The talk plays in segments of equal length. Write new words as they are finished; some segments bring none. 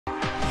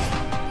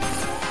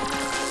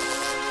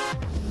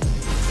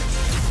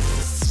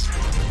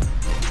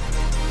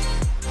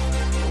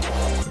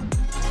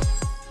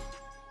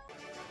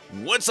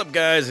What's up,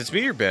 guys? It's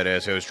me, your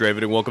badass host, Draven,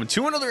 and welcome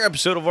to another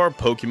episode of our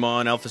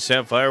Pokemon Alpha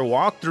Sapphire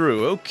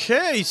walkthrough.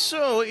 Okay,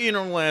 so in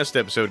our last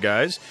episode,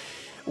 guys,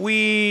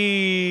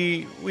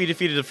 we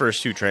defeated the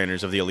first two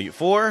trainers of the Elite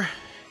Four,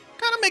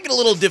 kind of making it a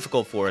little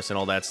difficult for us and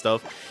all that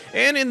stuff.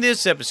 And in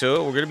this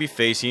episode, we're going to be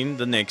facing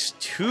the next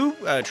two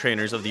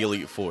trainers of the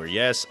Elite Four.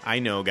 Yes, I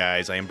know,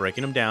 guys, I am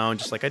breaking them down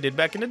just like I did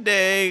back in the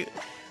day,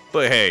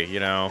 but hey, you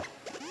know,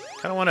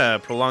 kind of want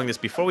to prolong this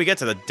before we get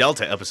to the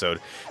Delta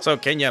episode. So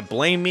can you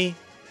blame me?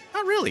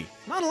 Not really.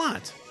 Not a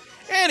lot.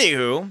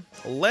 Anywho,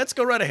 let's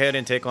go right ahead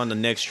and take on the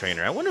next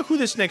trainer. I wonder who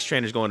this next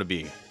trainer is going to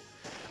be.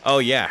 Oh,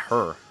 yeah,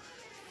 her.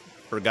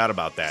 Forgot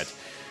about that.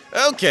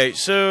 Okay,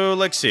 so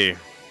let's see.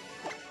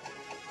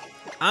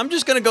 I'm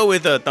just going to go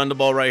with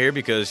Thunderball right here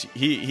because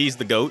he's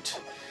the GOAT.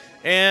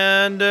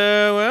 And,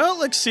 well,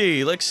 let's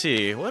see.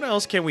 What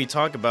else can we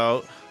talk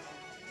about?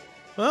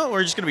 Well,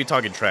 we're just going to be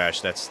talking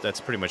trash. That's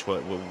pretty much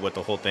what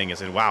the whole thing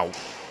is. And wow.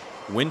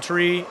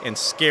 Wintry and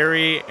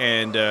scary,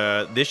 and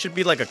this should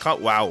be like a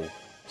wow.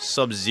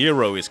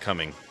 Sub-Zero is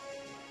coming.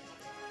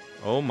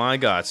 Oh my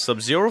god,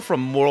 Sub-Zero from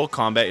Mortal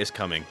Kombat is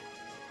coming.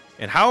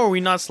 And how are we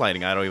not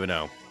sliding? I don't even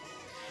know.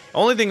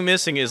 Only thing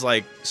missing is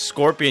like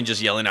Scorpion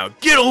just yelling out,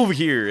 "Get over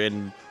here!"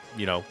 And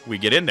you know, we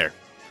get in there.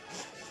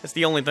 That's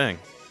the only thing.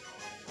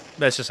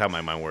 That's just how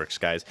my mind works,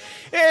 guys.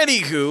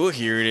 Anywho,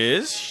 here it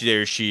is.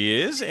 There she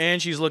is,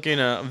 and she's looking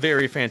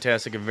very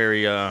fantastic and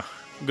very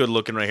good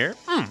looking right here.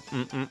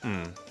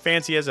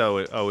 Fancy as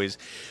always.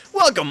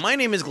 Welcome, my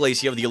name is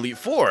Glacia of the Elite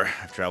Four.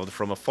 I've traveled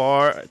from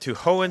afar to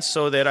Hoenn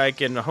so that I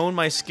can hone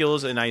my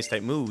skills in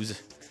ice-type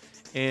moves.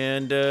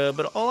 And,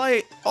 but all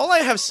I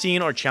have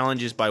seen are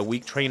challenges by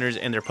weak trainers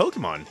and their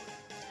Pokemon.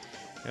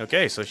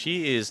 Okay, so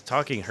she is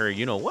talking her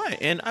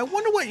you-know-what, and I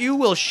wonder what you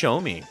will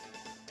show me.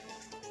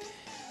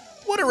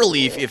 What a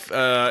relief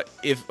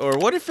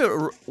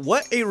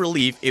what a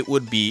relief it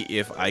would be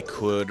if I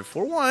could,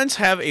 for once,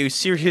 have a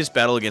serious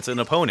battle against an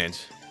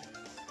opponent.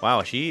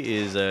 Wow, she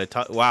is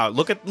wow,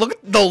 look at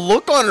the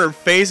look on her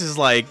face is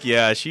like,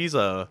 yeah, she's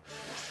a.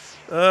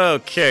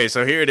 Okay,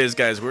 so here it is,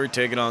 guys. We're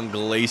taking on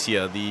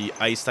Glacia, the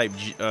ice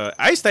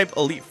type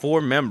Elite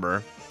Four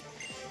member,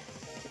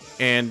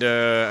 and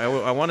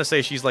I want to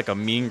say she's like a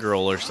mean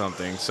girl or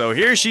something. So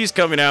here she's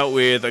coming out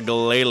with a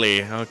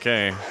Glalie.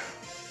 Okay.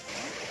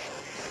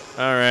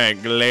 Alright,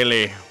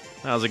 Glalie.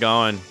 How's it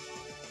going?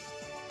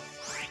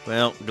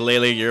 Well,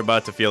 Glalie, you're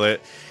about to feel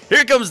it.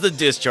 Here comes the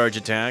discharge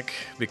attack,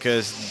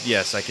 because,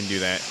 yes, I can do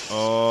that.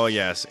 Oh,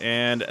 yes.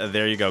 And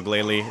there you go,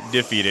 Glalie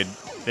defeated.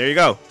 There you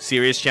go.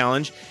 Serious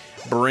challenge.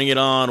 Bring it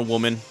on,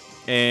 woman.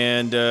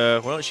 And,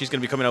 well, she's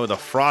going to be coming out with a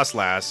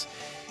Frostlass.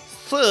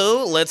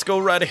 So, let's go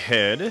right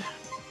ahead. You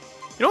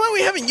know what?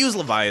 We haven't used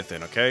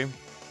Leviathan, okay?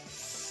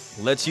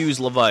 Let's use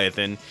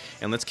Leviathan,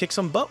 and let's kick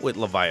some butt with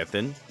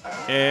Leviathan.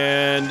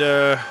 And,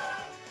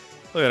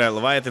 look at that.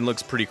 Leviathan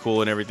looks pretty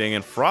cool and everything.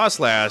 And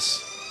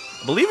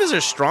Frostlass, I believe, is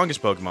her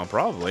strongest Pokemon,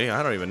 probably.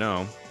 I don't even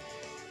know.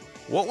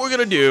 What we're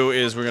going to do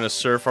is we're going to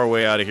surf our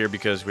way out of here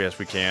because, yes,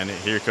 we can.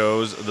 Here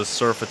goes the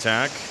Surf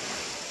attack.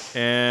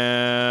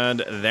 And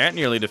that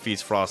nearly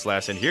defeats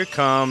Frostlass. And here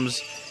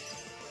comes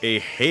a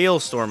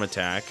Hailstorm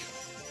attack.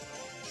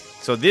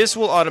 So this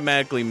will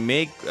automatically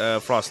make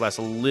Frostlass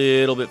a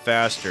little bit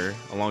faster,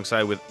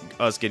 alongside with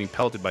us getting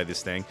pelted by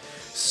this thing.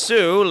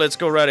 So let's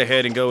go right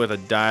ahead and go with a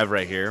dive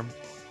right here.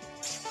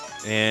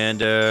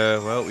 And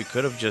well, we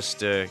could have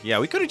just yeah,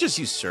 we could have just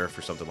used Surf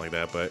or something like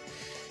that. But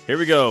here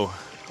we go,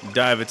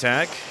 dive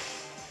attack.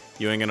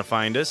 You ain't gonna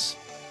find us.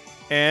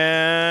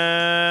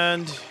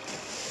 And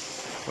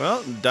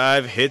well,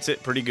 dive hits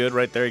it pretty good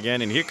right there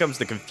again. And here comes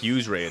the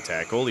Confuse Ray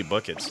attack. Holy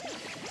buckets.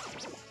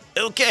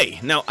 Okay,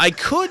 now I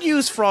could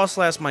use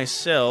Frostlass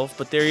myself,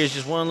 but there is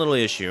just one little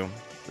issue.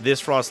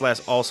 This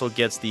Frostlass also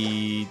gets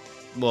the,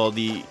 well,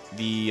 the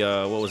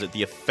what was it?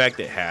 The effect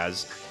it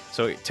has.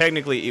 So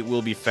technically it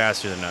will be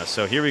faster than us.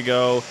 So here we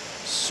go,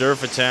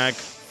 Surf attack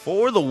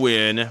for the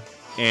win,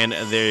 and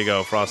there you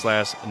go,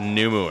 Frostlass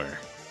Numur.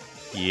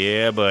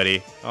 Yeah, buddy.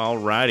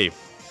 Alrighty.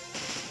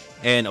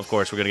 And of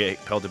course we're gonna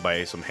get pelted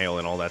by some hail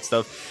and all that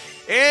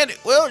stuff. And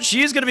well,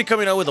 she's gonna be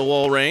coming out with a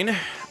Wall Rain.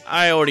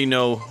 I already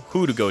know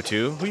who to go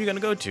to. Who are you going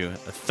to go to?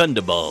 A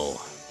Thunderball.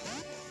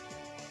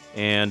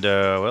 And,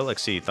 well,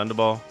 let's see.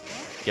 Thunderball,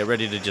 get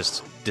ready to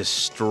just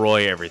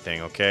destroy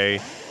everything, okay?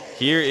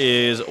 Here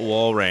is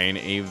Wall Rain,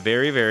 a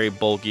very, very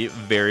bulky,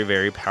 very,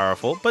 very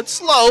powerful, but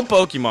slow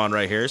Pokemon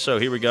right here. So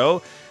here we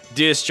go.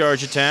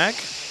 Discharge attack.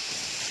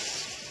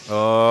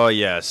 Oh,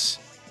 yes.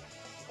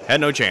 Had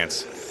no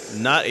chance.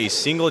 Not a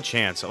single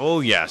chance.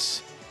 Oh,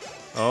 yes.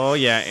 Oh,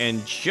 yeah,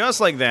 and just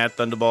like that,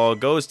 Thunderball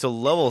goes to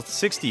level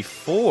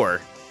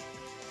 64.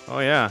 Oh,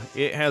 yeah,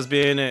 it has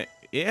been the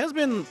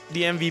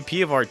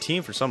MVP of our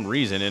team for some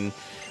reason. And,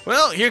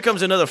 well, here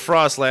comes another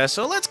Frostlass,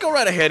 so let's go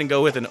right ahead and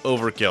go with an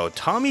Overkill.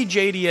 Tommy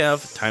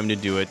JDF, time to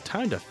do it.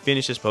 Time to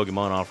finish this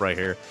Pokemon off right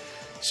here.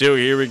 So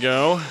here we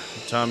go.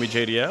 Tommy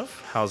JDF,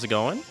 how's it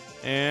going?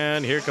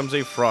 And here comes a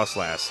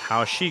Frostlass.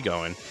 How's she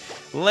going?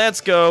 Let's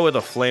go with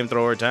a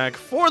Flamethrower attack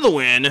for the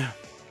win.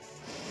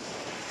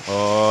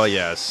 Oh,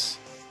 yes.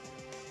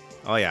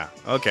 Oh yeah.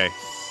 Okay.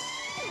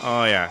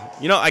 Oh yeah.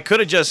 You know, I could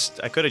have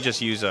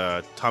just used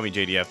Tommy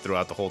JDF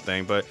throughout the whole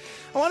thing, but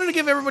I wanted to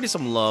give everybody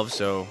some love,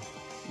 so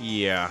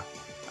yeah.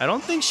 I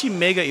don't think she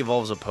Mega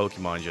Evolves a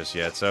Pokemon just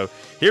yet, so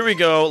here we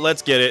go.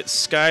 Let's get it.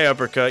 Sky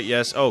Uppercut,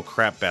 yes. Oh,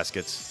 crap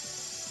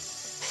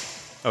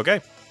baskets. Okay,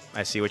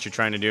 I see what you're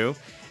trying to do.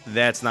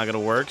 That's not going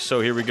to work,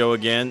 so here we go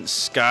again.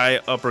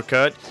 Sky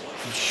Uppercut.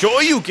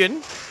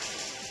 Shoryuken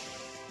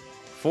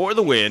for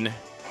the win,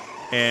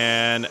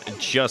 and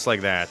just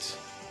like that.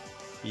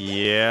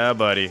 Yeah,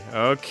 buddy.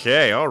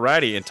 Okay,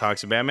 alrighty. And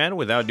Toxic Batman,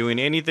 without doing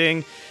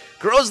anything,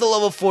 grows to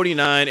level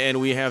 49,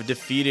 and we have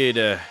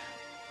defeated...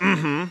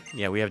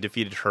 Yeah, we have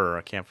defeated her.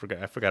 I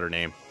forgot her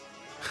name.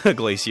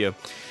 Glacia.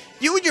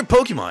 You and your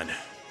Pokemon.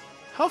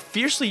 How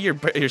fiercely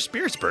your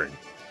spirits burn.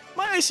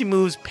 My icy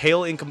moves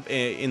pale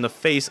in the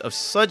face of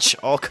such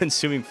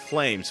all-consuming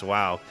flames.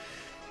 Wow.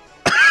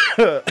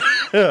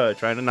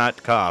 Trying to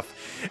not cough.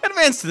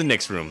 Advance to the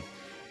next room.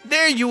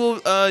 There you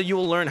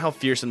will learn how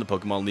fearsome the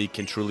Pokemon League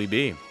can truly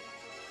be.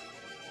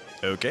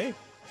 Okay.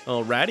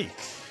 Alrighty.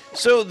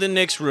 So the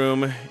next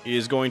room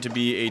is going to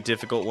be a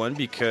difficult one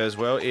because,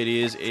 well, it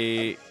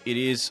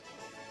is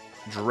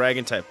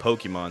Dragon-type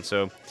Pokemon.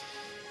 So,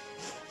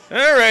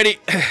 alrighty,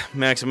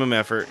 maximum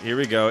effort. Here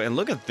we go, and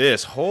look at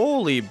this.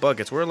 Holy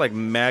buckets! We're like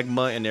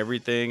magma and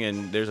everything,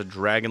 and there's a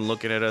dragon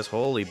looking at us.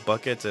 Holy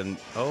buckets! And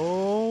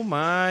oh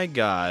my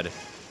God,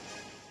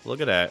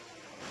 look at that.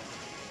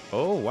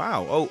 Oh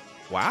wow! Oh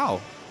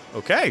wow!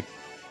 Okay,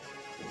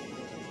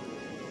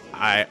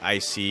 I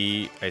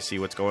see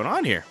what's going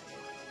on here.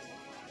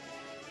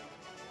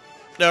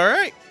 All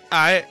right,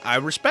 I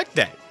respect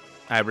that.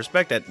 I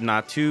respect that.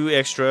 Not too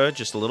extra,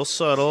 just a little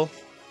subtle.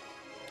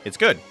 It's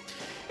good.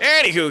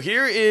 Anywho,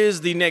 here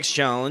is the next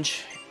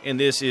challenge, and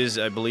this is,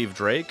 I believe,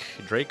 Drake,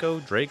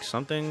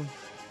 something.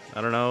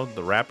 I don't know.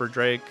 The rapper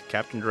Drake,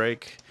 Captain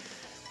Drake.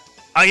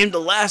 I am the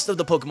last of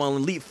the Pokemon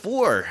Elite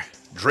Four.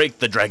 Drake,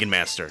 the Dragon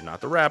Master,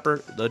 not the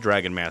rapper, the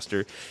Dragon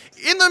Master.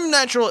 In their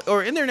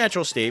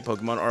natural state,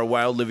 Pokemon are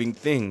wild living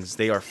things.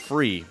 They are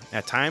free.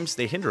 At times,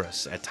 they hinder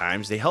us. At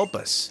times, they help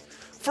us.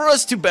 For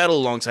us to battle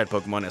alongside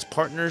Pokemon as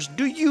partners,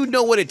 do you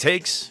know what it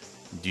takes?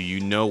 Do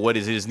you know what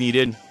is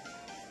needed?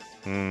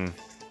 It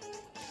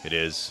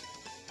is.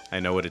 I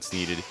know what it's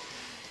needed.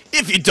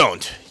 If you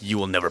don't, you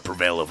will never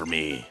prevail over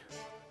me.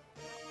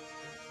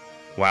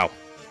 Wow.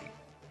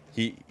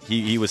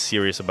 He was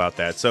serious about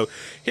that. So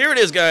here it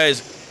is,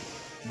 guys.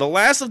 The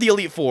last of the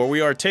Elite Four.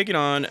 We are taking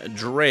on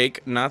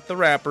Drake, not the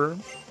rapper,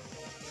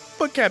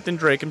 but Captain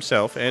Drake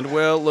himself. And,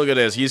 well, look at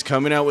this. He's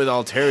coming out with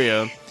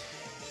Altaria.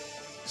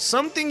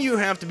 Something you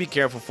have to be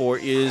careful for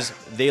is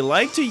they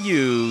like to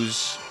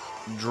use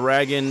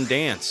Dragon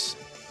Dance.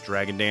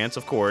 Dragon Dance,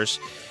 of course.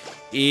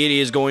 It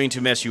is going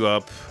to mess you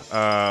up.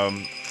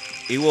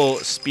 It will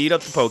speed up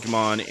the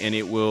Pokemon, and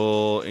it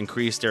will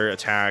increase their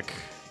attack.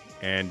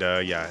 And,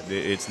 yeah,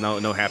 it's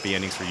no happy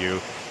endings for you.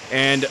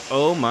 And,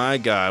 oh my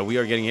God, we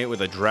are getting hit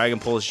with a Dragon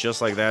Pulse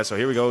just like that. So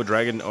here we go,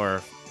 Dragon,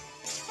 or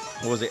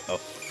what was it? A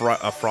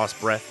Frost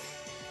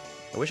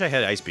Breath. I wish I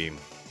had Ice Beam.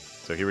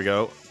 So here we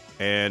go.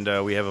 And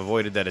we have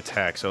avoided that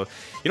attack. So,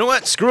 you know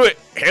what? Screw it.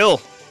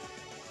 Hail.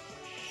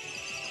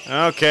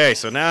 Okay,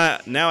 so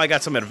now I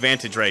got some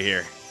advantage right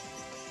here.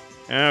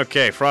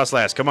 Okay,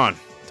 Frostlass, come on.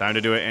 Time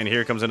to do it. And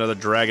here comes another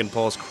Dragon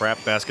Pulse.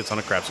 Crap baskets on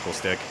a crapsicle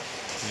stick.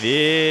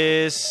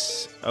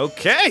 This...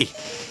 Okay.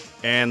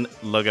 And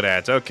look at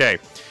that. Okay.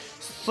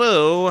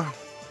 So,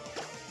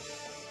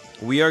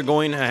 we are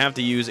going to have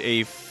to use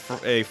a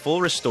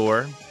full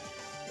restore.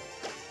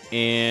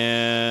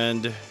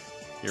 And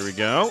here we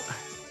go.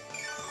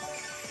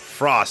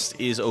 Frost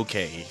is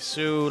okay.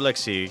 So,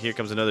 let's see. Here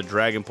comes another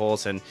Dragon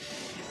Pulse. And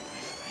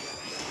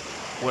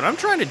what I'm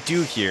trying to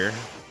do here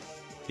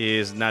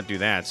is not do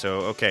that.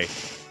 So, okay.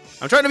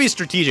 I'm trying to be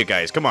strategic,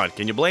 guys. Come on.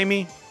 Can you blame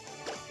me?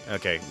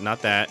 Okay,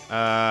 not that.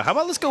 How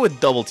about let's go with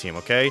Double Team,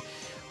 okay?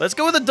 Let's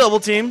go with a Double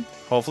Team.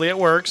 Hopefully it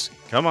works.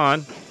 Come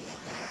on.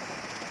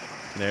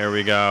 There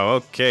we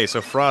go. Okay,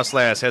 so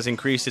Frostlass has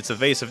increased its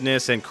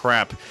evasiveness and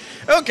crap.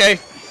 Okay,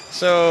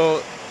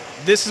 so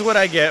this is what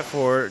I get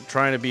for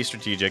trying to be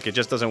strategic. It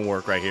just doesn't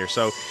work right here.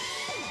 So,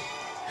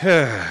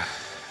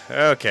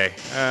 okay.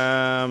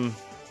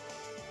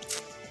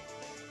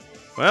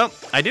 Well,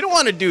 I didn't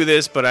want to do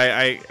this, but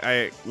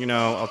I you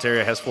know,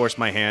 Altaria has forced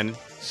my hand.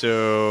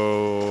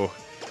 So,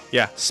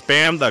 yeah,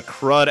 spam the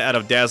crud out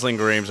of Dazzling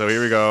Gleam. So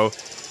here we go.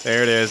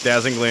 There it is,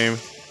 Dazzling Gleam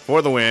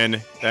for the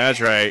win.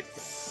 That's right.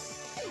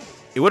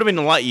 It would have been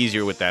a lot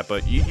easier with that,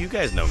 but you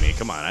guys know me.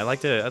 Come on, I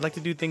like to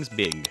do things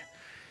big.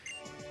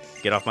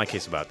 Get off my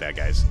case about that,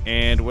 guys.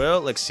 And, well,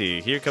 let's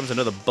see. Here comes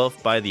another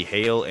buff by the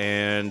hail,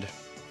 and,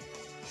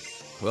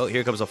 well,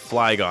 here comes a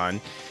Flygon.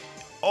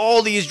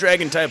 All these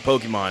Dragon-type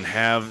Pokemon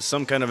have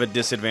some kind of a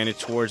disadvantage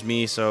towards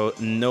me, so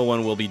no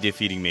one will be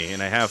defeating me.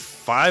 And I have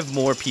 5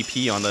 more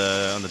PP on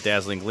the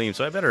Dazzling Gleam,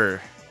 so I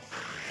better...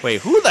 Wait,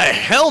 who the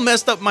hell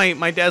messed up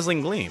my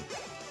Dazzling Gleam?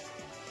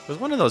 It was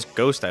one of those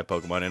Ghost-type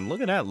Pokemon, and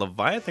look at that.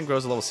 Leviathan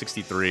grows to level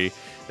 63.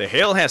 The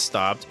hail has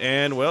stopped,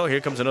 and, well,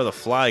 here comes another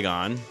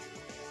Flygon.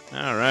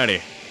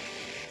 Alrighty.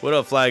 What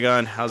up,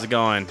 Flagon? How's it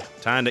going?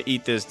 Time to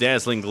eat this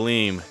Dazzling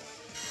Gleam.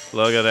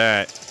 Look at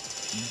that.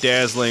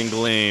 Dazzling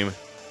Gleam.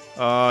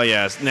 Oh,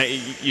 yes. Now,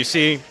 you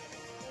see,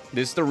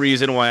 this is the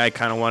reason why I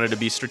kind of wanted to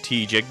be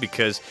strategic,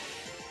 because,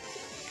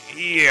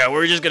 yeah,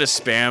 we're just going to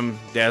spam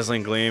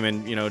Dazzling Gleam,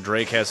 and, you know,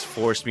 Drake has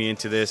forced me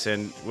into this,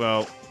 and,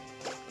 well,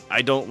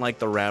 I don't like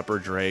the rapper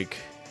Drake,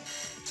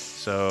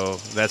 so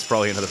that's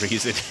probably another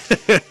reason.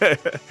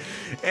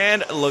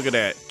 And look at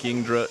that.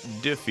 Kingdra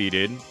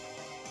defeated.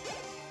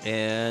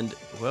 And,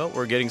 well,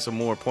 we're getting some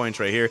more points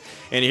right here.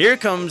 And here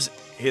comes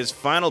his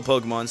final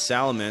Pokemon,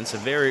 Salamence, a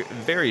very,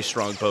 very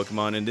strong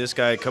Pokemon. And this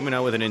guy coming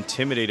out with an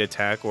Intimidate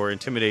attack, or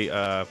Intimidate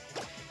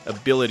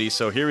ability.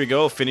 So here we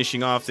go,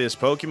 finishing off this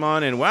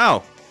Pokemon. And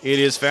wow, it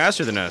is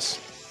faster than us.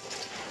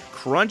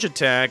 Crunch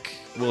attack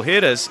will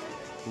hit us.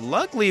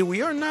 Luckily,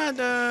 we're not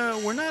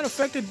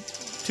affected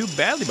too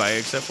badly by it,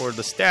 except for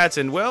the stats.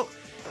 And, well,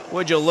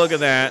 would you look at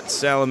that?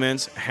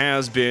 Salamence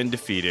has been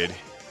defeated.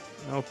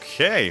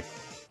 Okay.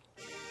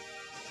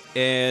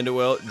 And,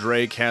 well,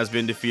 Drake has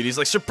been defeated. He's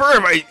like,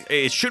 superb!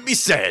 It should be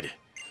said.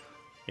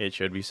 It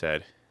should be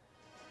said.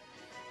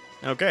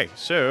 Okay,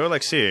 so,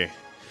 let's see.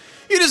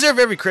 You deserve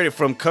every credit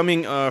for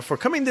coming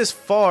this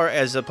far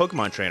as a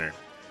Pokemon trainer.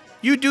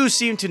 You do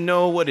seem to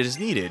know what is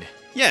needed.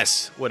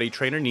 Yes, what a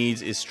trainer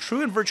needs is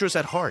true and virtuous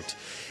at heart.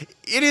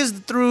 It is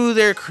through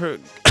their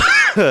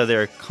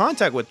their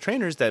contact with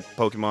trainers that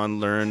Pokemon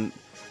learn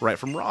right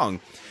from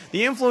wrong.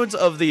 The influence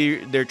of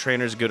their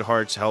trainers' good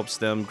hearts helps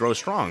them grow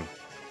strong.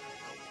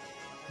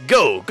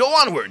 Go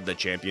onward, the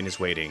champion is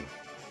waiting.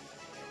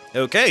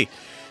 Okay,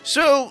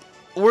 so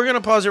we're going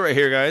to pause it right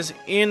here, guys.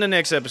 In the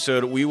next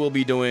episode, we will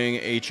be doing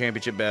a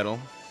championship battle.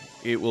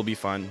 It will be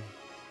fun.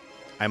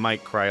 I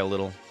might cry a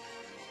little.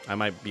 I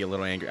might be a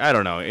little angry. I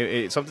don't know.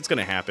 Something's going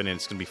to happen, and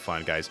it's going to be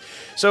fun, guys.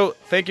 So,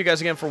 thank you guys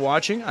again for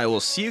watching. I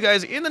will see you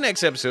guys in the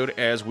next episode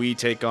as we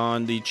take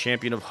on the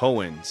champion of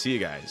Hoenn. See you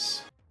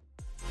guys.